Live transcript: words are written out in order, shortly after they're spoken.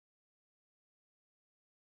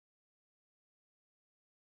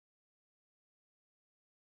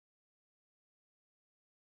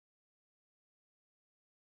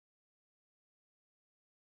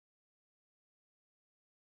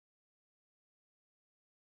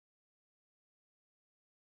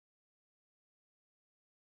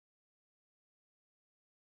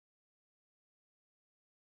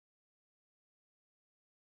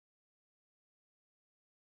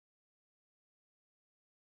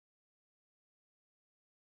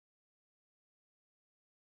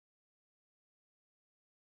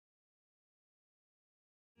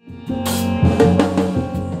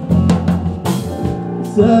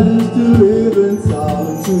Sad is to live in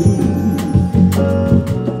solitude,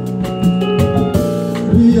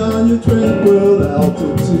 beyond your tranquil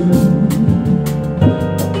altitude.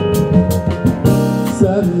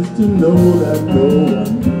 Sad is to know that no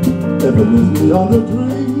one ever lives beyond the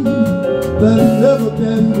dream that never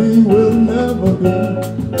can be, will never be.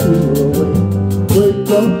 Feel away, wake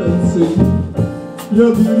up and see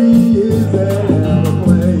your beauty is an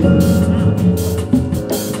airplane.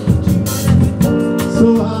 So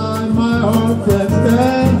high my heart can't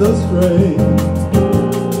stand the strain.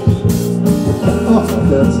 Oh,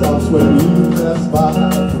 that stops when you pass by,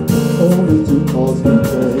 only to cause me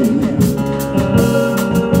pain.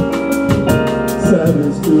 Sad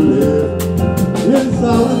is to live in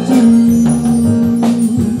solitude.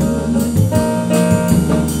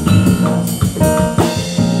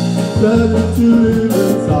 Sad is to live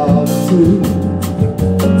in solitude,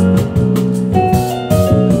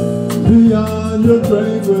 beyond your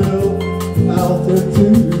tranquil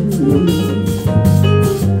altitude.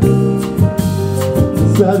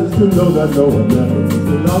 Sad is to know that no one ever is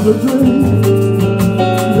beyond the dream.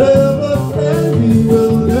 Never can be,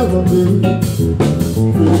 will never be.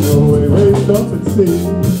 Feel away, wake up and see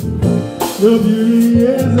your beauty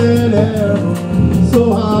is in air. So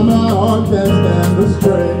high my heart can't stand the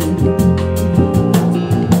strain.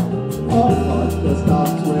 A heart that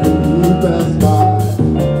stops when you pass by,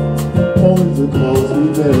 only to cause me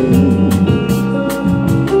pain.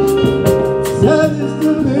 Sad is to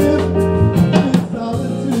live in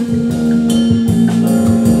solitude.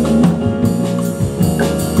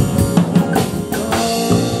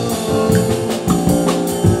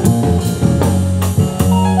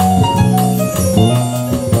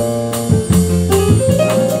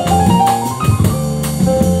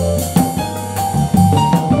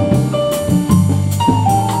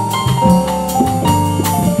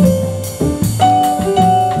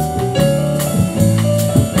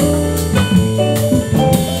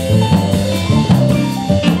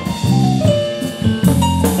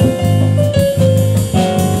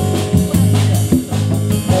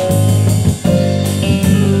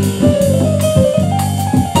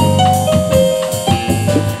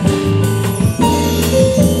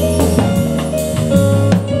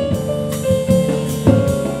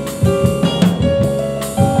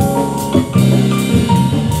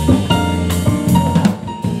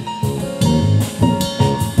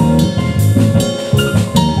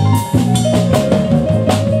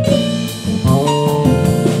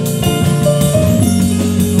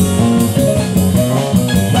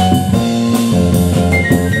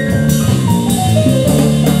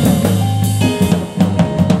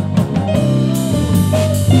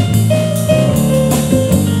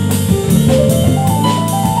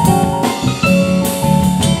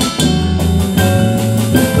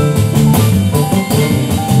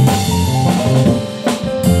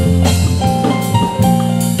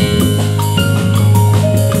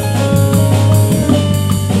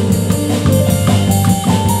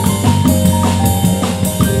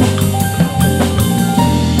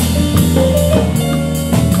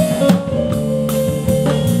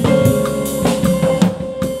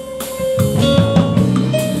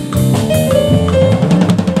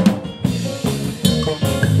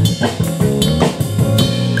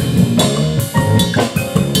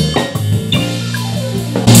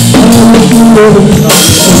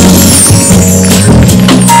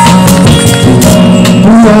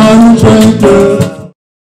 Beyond